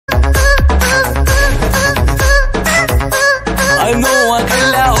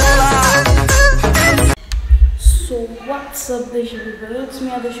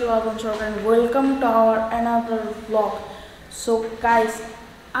me and welcome to our another vlog. So guys,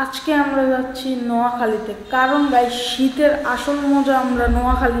 আজকে আমরা যাচ্ছি নোয়াখালীতে, কারণ গাইস শীতের আসল মজা আমরা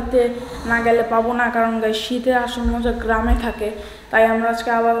নোয়াখালীতে না গেলে পাবো না, কারণ গাইস শীতের আসল মজা গ্রামে থাকে। তাই আমরা আজকে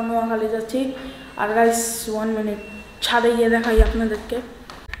আবার নোয়াখালী যাচ্ছি। আর গাইস 1 মিনিট ছাদে গিয়ে দেখাই আপনাদেরকে।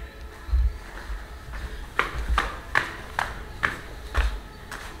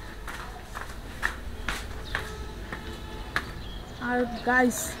 আর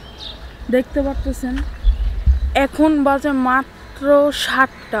গাইস দেখতে পাচ্ছেন এখন বাজে মাত্র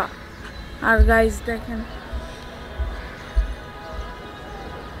 7টা। আর গাইস দেখেন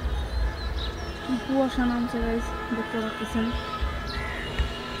কুয়াশা নামছে, গাইস দেখতে পাচ্ছেন।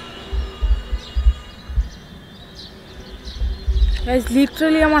 গাইস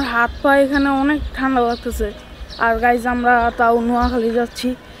লিটারালি আমার হাত পা এখানে অনেক ঠান্ডা লাগতেছে। আর গাইস আমরা তাও নোয়াখালী যাচ্ছি।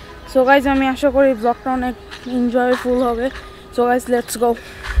 সো গাইস আমি আশা করি ব্লগটা অনেক এনজয়ফুল হবে। So guys, let's go.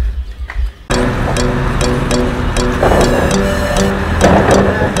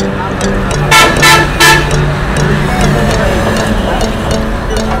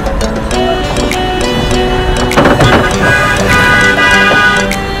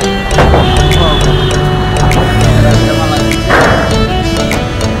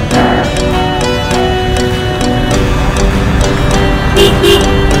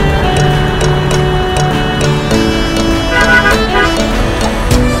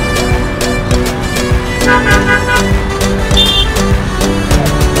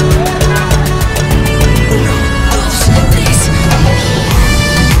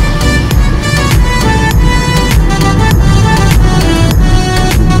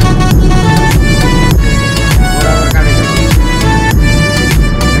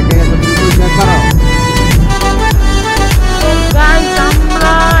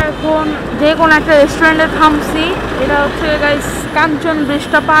 কোন একটা রেস্টুরেন্টে থামছি। এটা হচ্ছে গাইস কাঞ্চন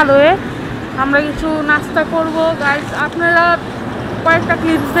ব্রিজটা পার হয়ে আমরা কিছু নাস্তা করব। গাইস আপনারা কয়েকটা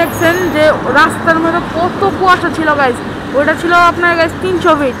ক্লিপস দেখছেন যে রাস্তার মধ্যে কত কুয়াশা ছিল। গাইস ওইটা ছিল আপনার গাইস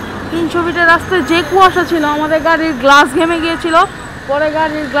 300 ফিটের রাস্তায় যে কুয়াশা ছিল, আমাদের গাড়ির গ্লাস ঘেমে গিয়েছিল। পরে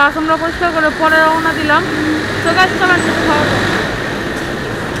গাড়ির গ্লাস আমরা পরিষ্কার করে পরে রওনা দিলাম। তো গাইস চলেন কিছু খাওয়া দাওয়া।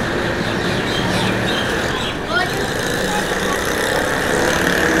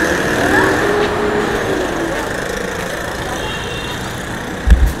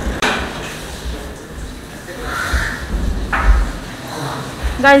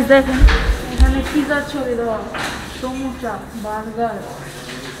 গাইস দেখেন এখানে পিজার ছবি দেওয়া, সমুচা, বার্গার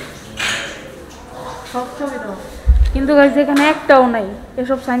সব ছবি দেওয়া, কিন্তু গাইস এখানে একটাও নাই।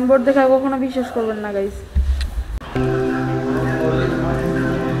 এসব সাইনবোর্ড দেখে কখনো বিশ্বাস করবেন না গাইস।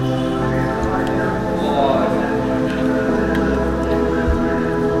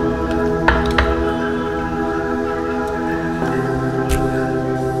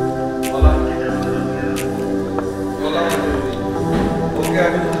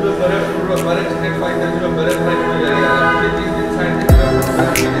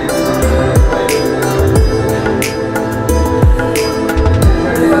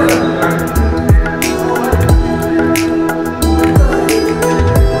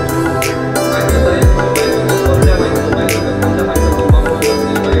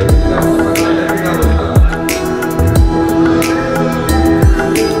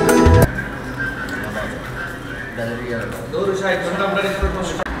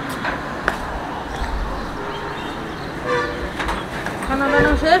 খানা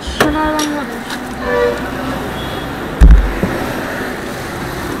দানা শেষ, সোনার বাংলাদেশ।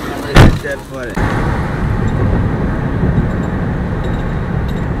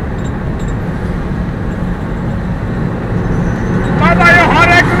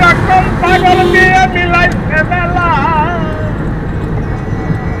 হরেক রকম পাগল দিয়ে মিলাইছে মেলা,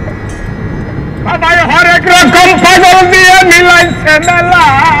 বাবাই হরেক রকম পাগল দিয়ে মিলাইছে মেলা।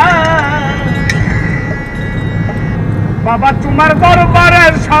 বাবা তোমার দরবারে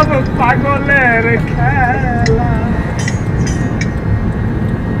সব পাগলের খেলা।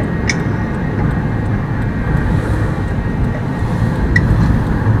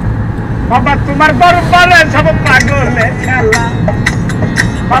 বাবা তোমার দরবারে সব পাগলের খেলা,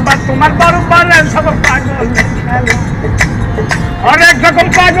 বাবা তোমার দরবারে সব পাগলের খেলা। অনেক রকম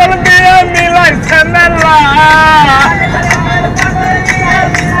পাগল দিয়ে মিলাইছে মেলা,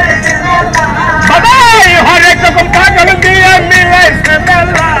 বাবাই হরেক রকম পাগল দিয়ে মিলাইছে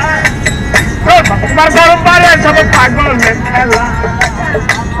মেলা। তোমার দরবারে সব পাগলের খেলা,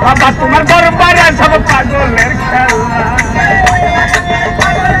 বাবা তোমার দরবারে সব পাগলের খেলা।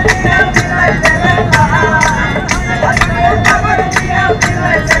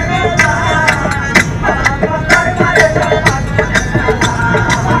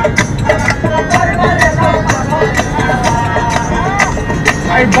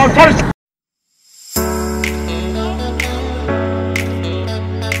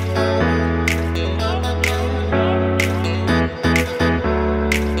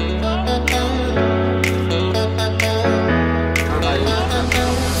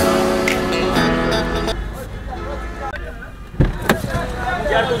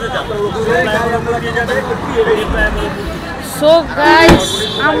 সো গাইস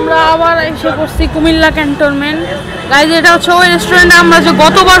আমরা আবার এসে পড়ছি কুমিল্লা ক্যান্টনমেন্ট। গাইস এটা হচ্ছে ওই রেস্টুরেন্টে আমরা যে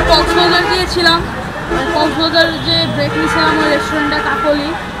গতবার কক্সবাজার গিয়েছিলাম, কক্সবাজার যে ব্রেক নিয়েছিলাম ওই রেস্টুরেন্টটা কাকলি।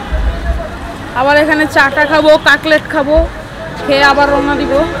 আবার এখানে চাটা খাবো, কাকলেট খাবো, খেয়ে আবার রওনা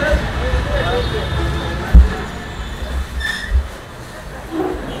দিব।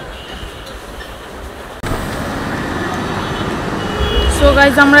 সো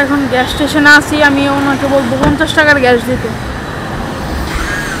গাইস আমরা এখন গ্যাস স্টেশনে আছি। আমি ওনাকে বলবো 50 টাকার গ্যাস দিতে।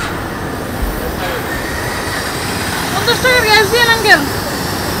 50 টাকার গ্যাস দিয়ে আঙ্কেল।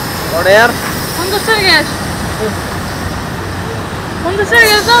 ওরে यार 50 টাকার গ্যাস। 50 টাকার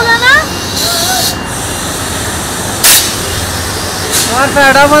গ্যাস দাও না? আমার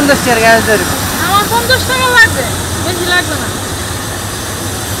পেটা 50 টাকার গ্যাস দেব। আমার 50 টাকা লাগবে, বেশি লাগবে না।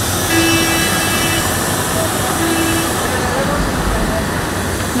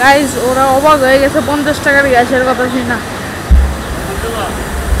 গাইস ওরা অবাক হয়ে গেছে 50 টাকার গ্যাসের কথা শুনে।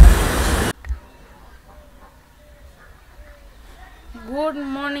 গুড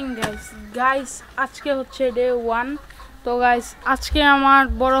মর্নিং গাইস আজকে হচ্ছে ডে 1। তো গাইস আজকে আমার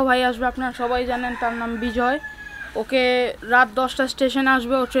বড় ভাই আসবে, আপনারা সবাই জানেন, তার নাম বিজয়। ওকে রাত 10টা স্টেশনে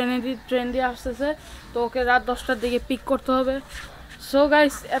আসবে, ও ট্রেন দিয়ে আসতেছে। তো ওকে রাত 10টার দিকে পিক করতে হবে। সো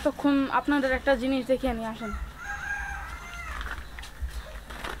গাইস এতক্ষণ আপনাদের একটা জিনিস দেখিয়ে নিয়ে আসেন।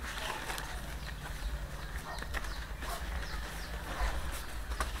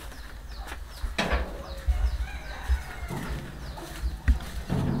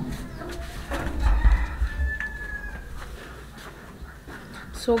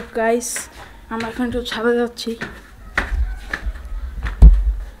 সো গাইস আমরা এখন একটু ছাদে যাচ্ছি।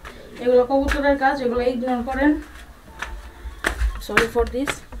 এগুলো কবুতরের কাজ, এগুলো ইগনোর করেন, sorry for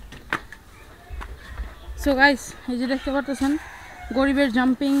this. So guys এই যে দেখতে পারতেছেন গরিবের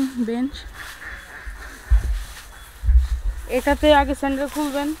জাম্পিং বেঞ্চ। এটাতে আগে স্যান্ডেল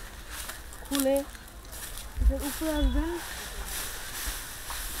খুলবেন, খুলে উপরে আসবেন।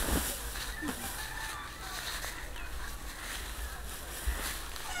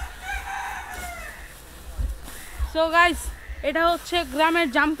 সো গাইস এটা হচ্ছে গ্রামের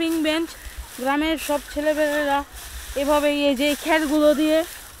জাম্পিং বেঞ্চ। গ্রামের সব ছেলেমেয়েরা এভাবে এই যে খেরগুলো দিয়ে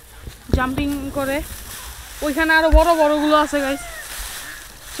জাম্পিং করে। ওইখানে আরো বড় বড়গুলো আছে গাইস।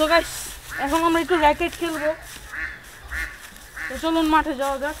 সো গাইস এখন আমরা একটু র্যাকেট খেলবো। তো চলুন মাঠে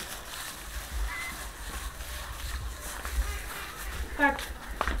যাওয়া যাক।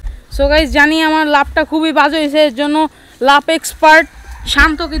 সো গাইস জানি আমার লাভটা খুবই বাজে হয়েছে, এর জন্য লাভ এক্সপার্ট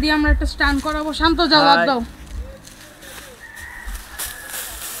শান্তকে দিয়ে আমরা একটা স্টান্ট করাবো। শান্ত যাও, লাভ দাও।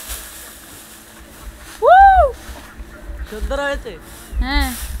 সুন্দর হয়েছে। হ্যাঁ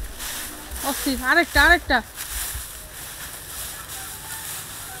অস্থির। আরেকটা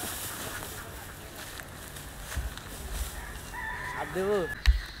দেবো।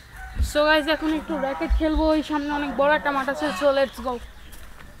 সো গাইস এখন একটু র্যাকেট খেলবো। ওই সামনে অনেক বড় একটা মাঠ আছে। So let's go.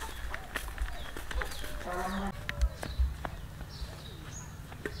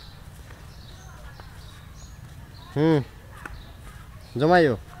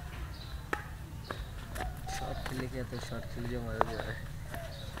 জমাইও শর্ট খেলে কি এত শর্ট খেলে জমাইও যায়,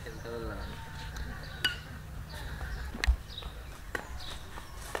 খেলতে বললাম।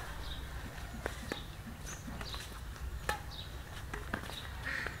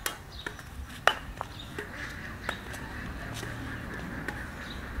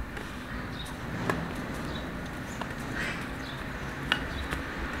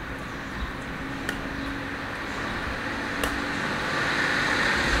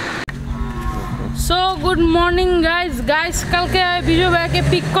 সো গুড মর্নিং গাইস কালকে বিজয় ভাইকে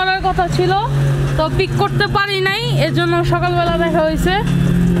পিক করার কথা ছিল, তো পিক করতে পারি নাই, এর জন্য সকালবেলা দেখা হয়েছে।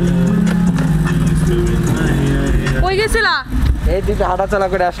 কই গেছিলা? এই দিকে হাঁটাচলা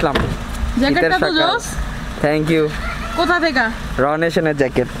করে আসলাম। জ্যাকেটটা তো জোস। Thank you. কোথা থেকে? রনেশনের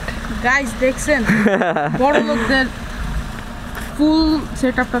জ্যাকেট। গাইস দেখছেন বড় লোকদের ফুল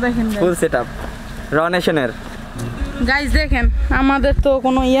সেটআপটা দেখেন। Full setup রনেশনের। গাইস দেখেন আমাদের তো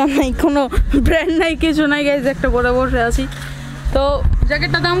কোনো ইয়া নাই, কোনো ব্র্যান্ড নাই, কিছু নাই। গাইস একটা করে বসে আছি। তো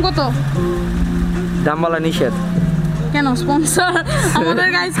জ্যাকেটটার দাম কত? দাম বলা নিষেধ। কেন স্পন্সর? আমাদের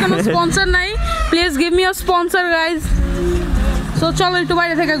গাইস কোনো স্পন্সর নাই, please give me a sponsor guys. So চলো একটু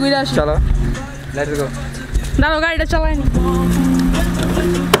বাইরে থেকে ঘুরে আসি। চলো লেটস গো। দাঁড়াও গাড়িটা চালাই নি।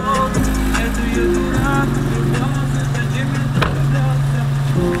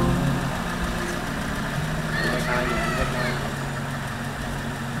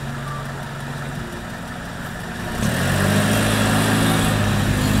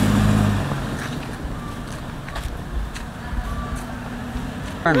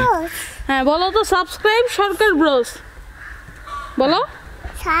 হ্যাঁ বলো তো, সাবস্ক্রাইব সরকার ব্রোস বলো।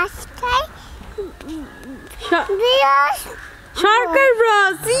 সাবস্ক্রাইব সরকার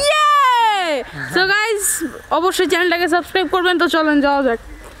ব্রোস, ইয়ে। সো গাইস অবশ্যই চ্যানেলটাকে সাবস্ক্রাইব করবেন। তো চলেন যাওয়া যাক।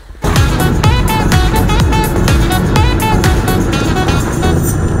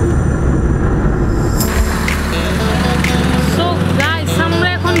 সো গাইস আমরা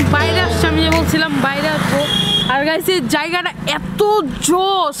এখন বাইরে আসছি, আমি যে বলছিলাম বাইরে আসবো। আর গাইস এই জায়গাটা এত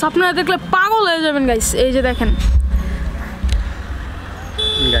জোস, আপনারা দেখলে পাগল হয়ে যাবেন গাইস। এই যে দেখেন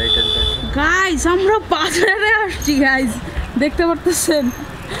গাইস, আমরা বাজারে আসছি গাইস, দেখতে পারতেছেন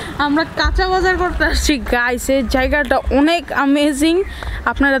আমরা কাঁচা বাজার করতে আসছি গাইস। এই জায়গাটা অনেক অ্যামেজিং,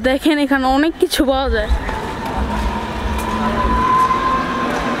 আপনারা দেখেন এখানে অনেক কিছু পাওয়া যায়।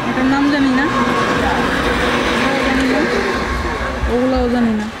 এটার নাম জানি না, ওগুলোও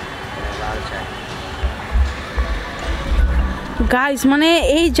জানি না গাইস। মানে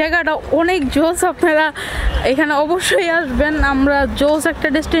এই জায়গাটা অনেক জোস, আপনারা এখানে অবশ্যই আসবেন। আমরা জোস একটা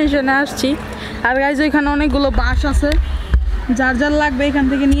ডেস্টিনেশনে আসছি। আর গাইস এখানে অনেকগুলো বাস আছে, যার যার লাগবে এখান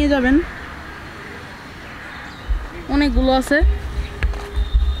থেকে নিয়ে যাবেন, অনেকগুলো আছে।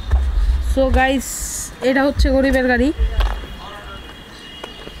 সো গাইস এটা হচ্ছে গরিবের গাড়ি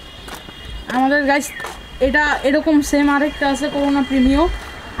আমাদের গাইস। এটা এরকম সেম আরেকটা আছে করোনা প্রিমিও,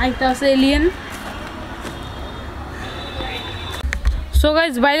 আরেকটা আছে এলিয়েন। সো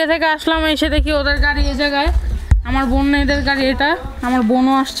গাইস বাইরে থেকে আসলাম, এসে দেখি ওদের গাড়ি এই জায়গায়, আমার বোনদের গাড়ি এটা, আমার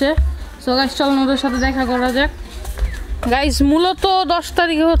বোনও আসছে। সো গাইস চলুন ওদের সাথে দেখা করা যাক। গাইস মূলত 10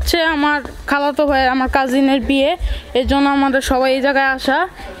 তারিখে হচ্ছে আমার খালাতো ভাই, আমার কাজিনের বিয়ে, এর জন্য আমাদের সবাই এই জায়গায় আসা।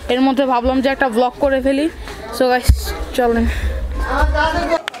 এর মধ্যে ভাবলাম যে একটা ব্লগ করে ফেলি। সো গাইস চলেন।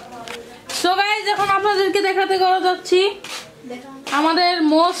 সো গাইস এখন আপনাদেরকে দেখাতে করা যাচ্ছি আমাদের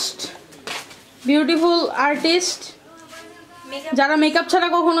মোস্ট বিউটিফুল আর্টিস্ট, যারা মেকআপ ছাড়া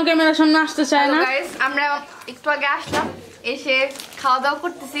কখনো ক্যামেরার সামনে আসতে চায় না। গাইস আমরা একটু আগে আসলাম, এসে খাওয়া দাওয়া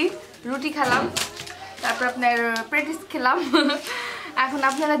করতেছি, রুটি খেলাম, তারপর আপনার প্রেটিস খেলাম। এখন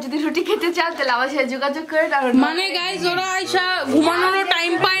আপনারা যদি রুটি খেতে চান তাহলে আমার সাথে যোগাযোগ করে। মানে গাইস ওরা আইসা ঘুমানোর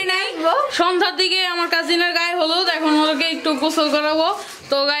টাইম পায় নাই, সন্ধ্যার দিকে আমার কাজিনের গায়ে হলুদ, এখন ওদেরকে একটু গোসল করাবো।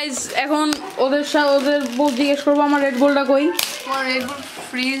 তো গাইস এখন ওদের জিজ্ঞেস করবো আমার রেড বুলটা কই। আমার রেড বুল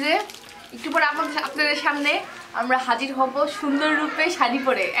ফ্রিজে, একটু পরে আপনাদের সামনে আমরা হাজির হব সুন্দর রূপে শাড়ি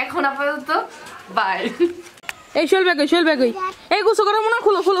পরে। এখন আপাতত বাই। এই শোল ব্যাগ এই গোসল করাবো না,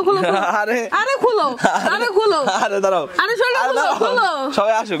 খুলো আরে খুলো আরে দাঁড়াও, আরে শোলটা খুলো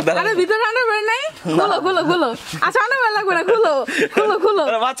সবাই আসুক, দাঁড়াও। আরে ভিতরে আন্ডারওয়্যার নাই, খুলো আচ্ছা আন্ডারওয়্যার লাগবে না, খুলো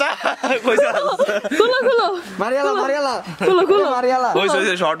আরে বাচ্চা কইছে, খুলো মারিয়ালা মারিয়ালা কইছে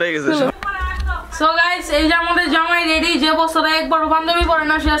শর্ট হয়ে গেছে। সো গাইস এই যে আমাদের জামাই রেডি, যে বছরে একবার বান্ধবী পরে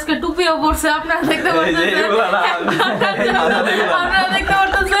না সে আজকে টুপিও পরছে, আপনারা দেখতে পাচ্ছেন। আপনারা দেখতে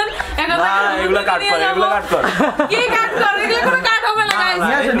পাচ্ছেন এগুলা কাট কর কি কাট কর, এগুলো কোনো কাট হবে না গাইস,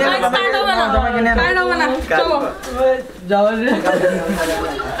 কাট হবে না চলো যাও রে।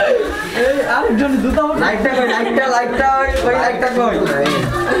 এই আরেকজন জুতা লাইটটা কই, লাইটটা ওই লাইটটা কই।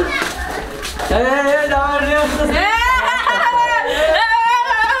 এই যাও রে।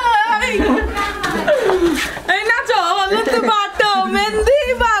 এই নাচো, লুতে বাটো মেহেন্দি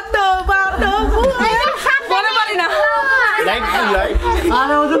বাটো বলে পারি না। লাইট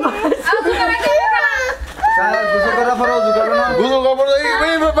আরে ওদের স্যার গোসল করা পরে ওযু করবে না, গুলো খবর এই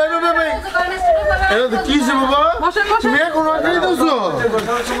ভাই এটা কি ছে বাবা, বসেন তুমি কোন আগে দছো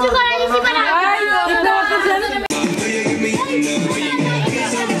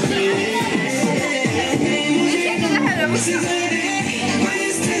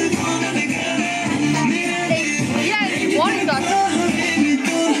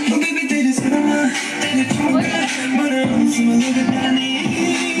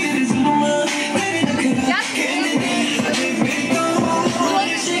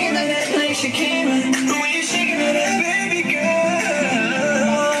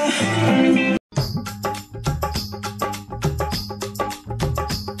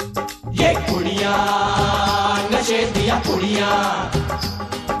नशे दिया कुड़ियां,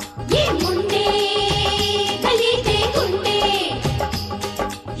 ये मुंडे गली दे गुंडे,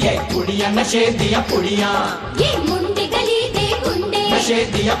 ये कुड़ियां नशे दिया कुड़ियां, ये मुंडे गली दे गुंडे, नशे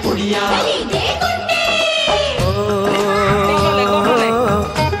दिया कुड़ियां। गली दे गुंडे।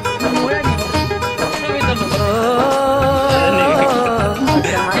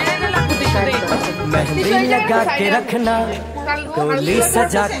 मेहंदी लगा के रखना, डोली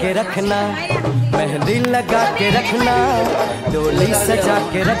सजा के रखना, मेहंदी लगा के रखना, डोली सजा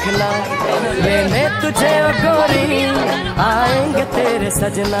के रखना, लेने तुझे ओ गोरी आएंगे तेरे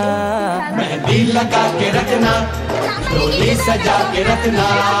सजना। मेहंदी लगा के रखना, डोली सजा के रखना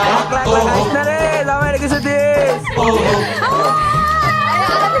রে জামাই কিছু দিস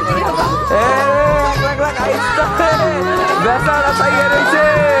লাখ লাখ আইস তো বেচারা তাইয়া রইছে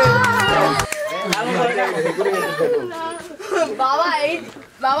বাবা এই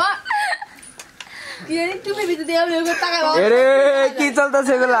বাবা তুমি ভিতরে দিয়ে টাকা এরে কি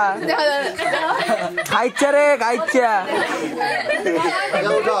চলতেছে এগুলা খাইছে রে খাইছে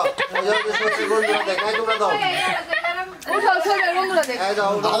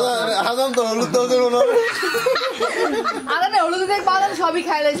সবই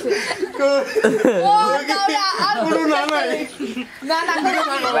খাই লাইছে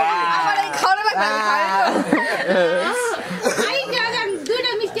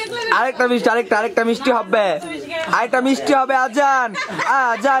আরেকটা মিষ্টি হবে আজান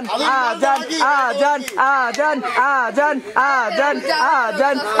আজান আজান আজান আজান আজান আজান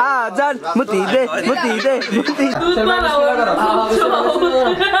আজান আজান মুতি দে মুতি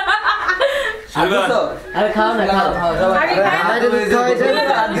আরে খাও না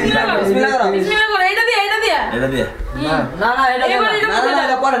এটা দিয়ে না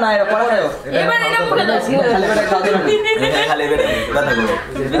এটা পরে না এটা পরে খাও এবার এটা মুখে দাও খালি বেটা কথা বলো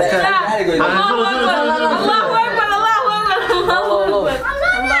আল্লাহু আকবার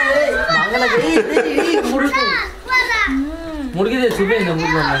মুরগি দিয়ে সুবে না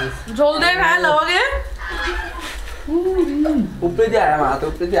মুরগি না জল দে খায় লওগে উপরে দিয়ে আয় মাথা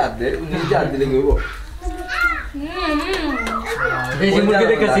উপরে দিয়ে আদ দে নিচে আদ দিলে কি হবো দেশি মুরগি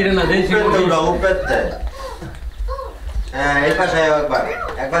দেখে ছিড়ে না দেশি মুরগি উপরে হ্যাঁ এই পাশে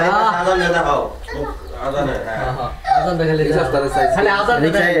একবার আজান দেতা খাও আজান দেখলে খালি আজান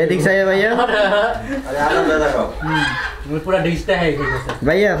এদিক সাইয়ে ভাইয়া আরে আজান দেতা খাও পুরো ডিশটা है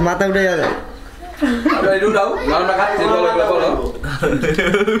ভাইয়া মাথা উঠে যাবে আরে উঠাও আমরা খাচ্ছি বলো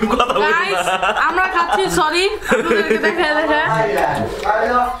কথা বলো আমরা খাচ্ছি সরি আপনাদেরকে দেখে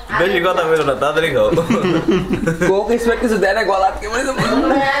বেশি কথা বলো না তাড়াতাড়ি খাও কোক এক্সপেক্ট কিছু দেয় না গলা আটকে মরে যাবে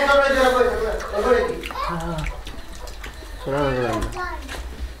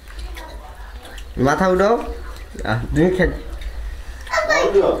মাথা উঠাও তুমি খেল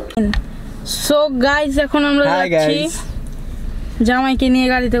সো গাইস এখন আমরা যাচ্ছি জামাইকে নিয়ে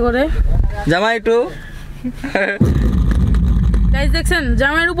গাড়িতে করে জামাই একটু গাইস দেখছেন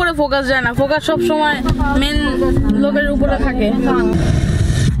জামাইয়ের উপরে ফোকাস যায় না ফোকাস সব সময় মেন লোকের উপরে থাকে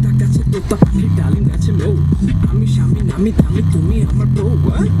আমি স্বামী নামি থামি তুমি আমার বউ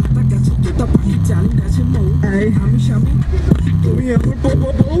তার কাছে তোতা পাখি চালিং গাছে মৌ আমি স্বামী তুমি আমার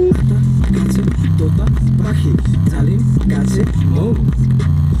বউ কাছে তোতা পাখি চালিং গাছে মৌ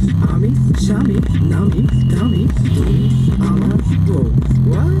আমি স্বামী নামি থামি তুমি আমার বউ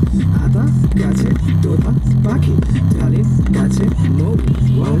আতা গাছে তোতা পাখি চালিং গাছে মৌ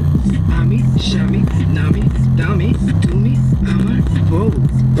আমি স্বামী নামি দামি তুমি আমার বউ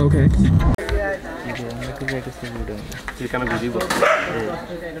ওকে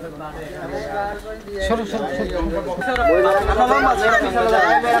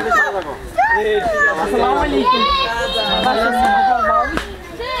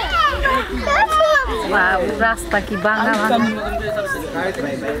রাস্তা কি বাংলা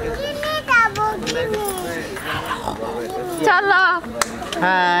চলো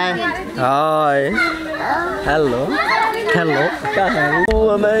হাই হাই হ্যালো হ্যালো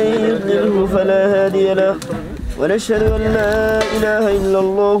ومن يضلله فلا هادي له ونشهد أن لا إله إلا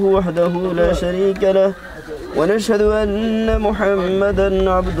الله وحده لا شريك له ونشهد أن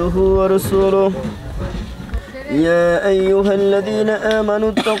محمدا عبده ورسوله يا أيها الذين آمنوا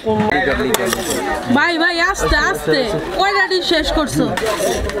اتقوا الله ভাই ভাই আস্তে আস্তে কয়টা ডিশ শেষ করছো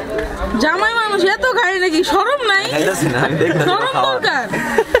জামাই মানুষ এত খায় নাকি শরম নাই শরম দরকার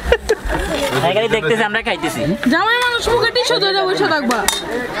এখানে দেখতেছি আমরা খাইতেছি জামাই মানুষ মুখে টিস্যু ধরে বসে থাকবা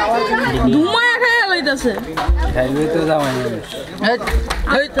ধুমায়া খাইয়া লইতাছে খাইবে তো জামাই মানুষ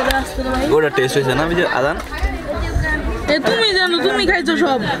এই তো আস্তে ভাই ওটা টেস্ট হইছে না বিজয় আদান এ তুমি জানো তুমি খাইছো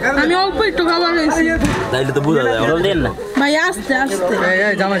সব আমি অল্প একটু খাবার খাইছি তাইলে তো বুঝা যায় জল দেন না ভাই আস্তে আস্তে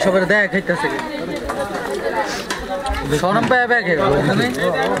এই জামাই সবার দেখ খাইতেছে শরম পায় ব্যাগে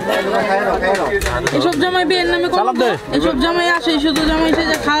এসব জামাই বিয়ের নামে এসব জামাই আসে শুধু জামাই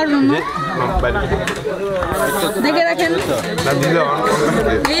সেজে খাওয়ার জন্য দেখে রাখেন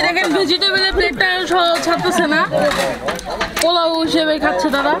এই দেখেন ভেজিটেবলের প্লেটটা ছাড়তেছে না পোলাও হিসেবে খাচ্ছে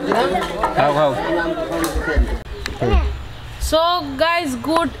তারা খাও খাও সো গাইজ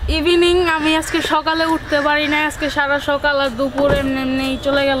গুড ইভিনিং আমি আজকে সকালে উঠতে পারি না আজকে সারা সকাল আর দুপুর এমনি এমনি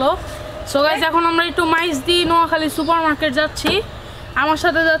চলে গেল সো গাইজ এখন আমরা একটু মাইজ দিয়ে নোয়াখালী সুপার মার্কেট যাচ্ছি আমার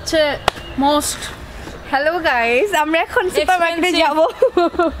সাথে যাচ্ছে মোস্ট হ্যালো গাইস, আমরা এখন সুপার মার্কেটে যাব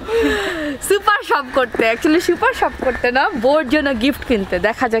সুপার শপ করতে। অ্যাকচুয়ালি সুপার শপ করতে না, বোর জন্য গিফট কিনতে।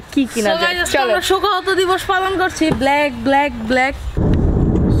 দেখা যাক কি কিনা যায়। চলো, আমরা শোকাহত দিবস পালন করছি। Black black black.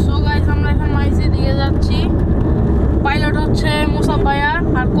 So guys, আমরা এখন মাইজে দিকে যাচ্ছি। পাইলট হচ্ছে মুসাব ভাইয়া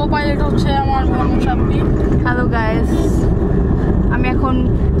আর কো পাইলট হচ্ছে আমার বোন মুসাব্বি। হ্যালো গাইস, আমি এখন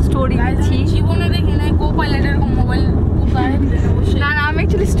স্টোরি দিচ্ছি। জীবনে দেখি নাই কো পাইলট এরকম মোবাইল কোথায়। না না, আমি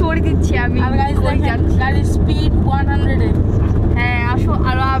অ্যাকচুয়ালি স্টোরি দিচ্ছি। আমি আর গাইস দেখেন গাড়ির স্পিড 100 এ। হ্যাঁ,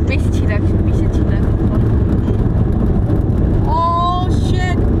 আরো বেশি ছিল, 120 ছিল। ও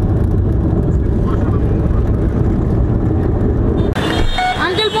শিট।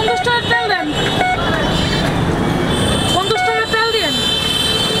 আঙ্কেল 50 টাকা তেল দেন। 50 টাকা তেল দেন।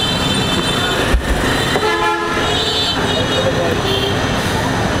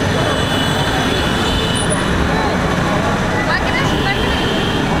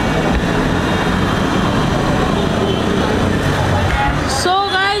 So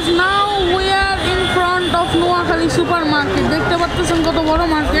guys, now we are in front of noakhali supermarket. দেখতে পাচ্ছেন কত বড়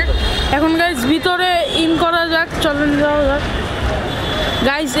মার্কেট। এখন গাইস ভিতরে ইন করা যাক, চলেন যাওয়া যাক।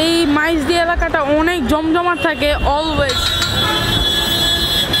 গাইস, এই মাইজদি এলাকাটা অনেক জমজমাট থাকে অলওয়েজ।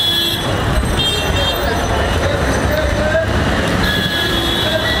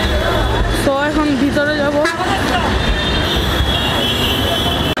 তো এখন ভিতরে যাব।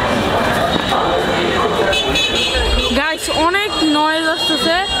 গাইস, অনেক নয়েজ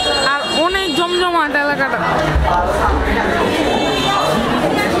আসতেছে আর অনেক জমজমাট এলাকাটা।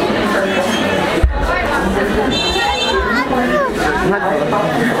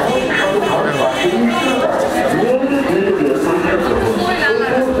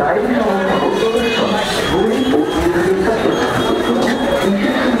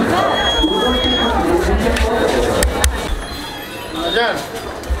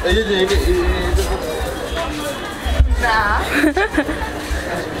 এই যে না,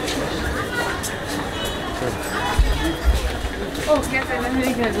 ওকে,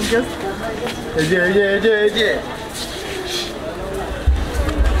 এই যে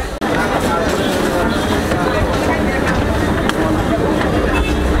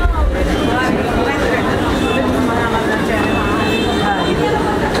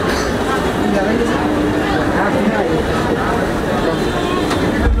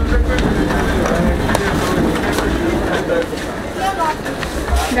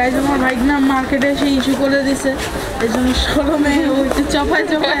গাইজ, আমার ভাইগনা মার্কেটে এসে ইস্যু করে দিছে, এই জন্য শরমে ওইটা চাপায়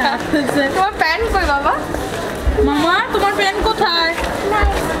চাপায় হাঁটতেছে। তোমার প্যান্ট কই বাবা? মামা, তোমার প্যান্ট কোথায়?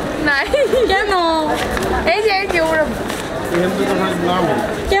 নাই। কেন? এই যে ওরা।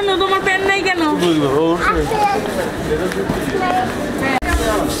 কেন তোমার প্যান্ট নাই কেন?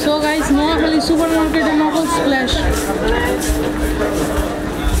 সো গাইস, নোয়াখালী সুপার মার্কেটে নকল স্প্ল্যাশ।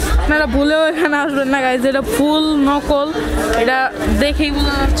 আপনারা ভুলেও এখানে আসবেন না গাইজ, এটা ফুল নকল। এটা দেখেই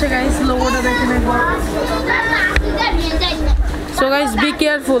বোঝা যাচ্ছে গাইজ, লোগোটা দেখে নেবো। So guys, be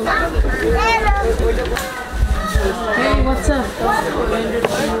careful. Hey, what's up?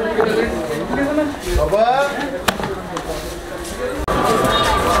 বাবা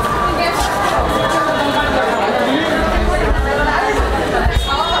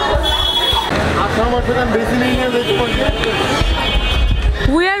আমার প্রধান বেশি নেই না।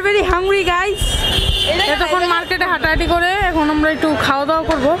 We are very hungry guys. এতক্ষণ মার্কেটে হাঁটাহাঁটি করে এখন আমরা একটু খাওয়া দাওয়া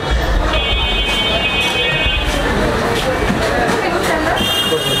করবো।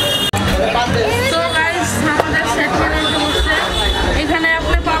 So guys, আমাদের set বানানো হচ্ছে। এখানে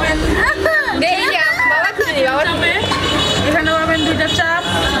আপনি পাবেন এখানে পাবেন 2টা চাপ,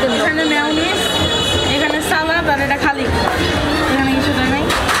 এখানে মেয়োনিজ, এখানে সালাদ আর এটা খালি, এখানে কিছু নেই।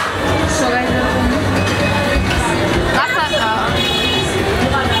 So guys, এরকম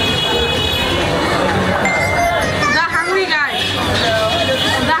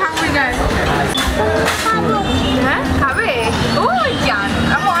হ্যাঁ, খাবে? ও জান,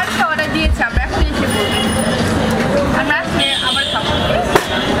 আমি অনেকটা অর্ডার দিয়েছি, আমরা এখন এসে বলবো। আমরা আসলে আবার খাবো।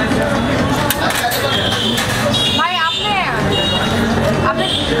 ভাই, আপনি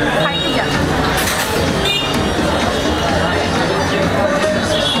খাইতে যান।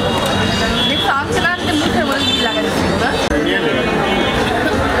 দেখো, আমি না মুখের মধ্যে কি লাগাচ্ছি ওরা।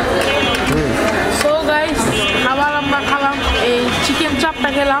 সো গাইস, আবার আমরা খেলাম এই চিকেন চাপটা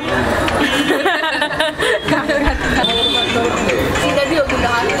খেলাম।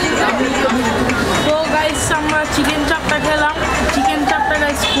 তো গাইস, আমরা চিকেন চাপটা খেলাম। চিকেন চাপটা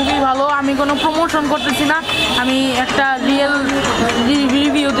গাইস খুবই ভালো। আমি কোনো প্রমোশন করতেছি না, আমি একটা রিয়েল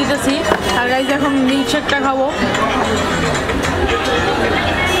রিভিউ দিতেছি। আর গাইস, এখন মিল্কশেকটা খাবো।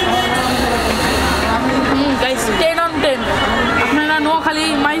 Guys, 10 on 10। আপনারা নোয়াখালী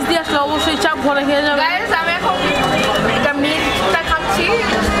মাইজ দিয়ে আসলে অবশ্যই চাপ ভরে খেয়ে যাবেন।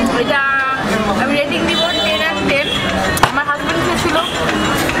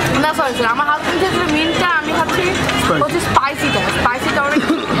 লাগছে আমার হাজবেন্ড যেহেতু মিনটা আমি খাচ্ছি হচ্ছে স্পাইসিটা অনেক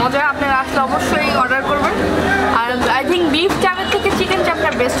মজা আপনারা আসলে অবশ্যই অর্ডার করবেন আর আই থিঙ্ক বিফ চাপের থেকে চিকেন চাপটা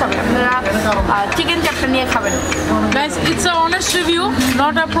বেস্ট হবে আপনারা চিকেন চাপটা নিয়ে খাবেন Guys, it's a honest review,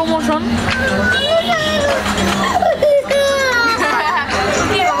 not a promotion.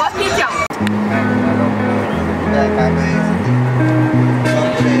 কি বাবা কি চাও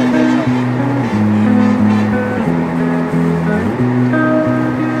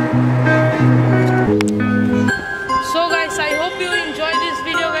So guys, I hope you enjoy this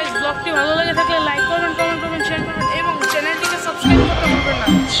video guys. ব্লগটি ভালো লাগে থাকলে লাইক করবেন, কমেন্ট করবেন, শেয়ার করবেন এবং চ্যানেলটিকে সাবস্ক্রাইব করতে ভুলবেন না।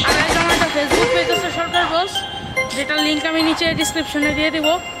 আর গাইস আমার একটা ফেসবুক পেজ আছে সরকার বস, যেটার লিংক আমি নিচে ডেসক্রিপশনে দিয়ে দিব।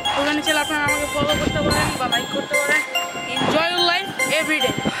 ওখানে চাইলে আপনারা আমাকে ফলো করতে পারেন বা লাইক করতে পারেন। Enjoy your life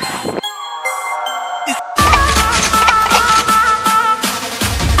everyday.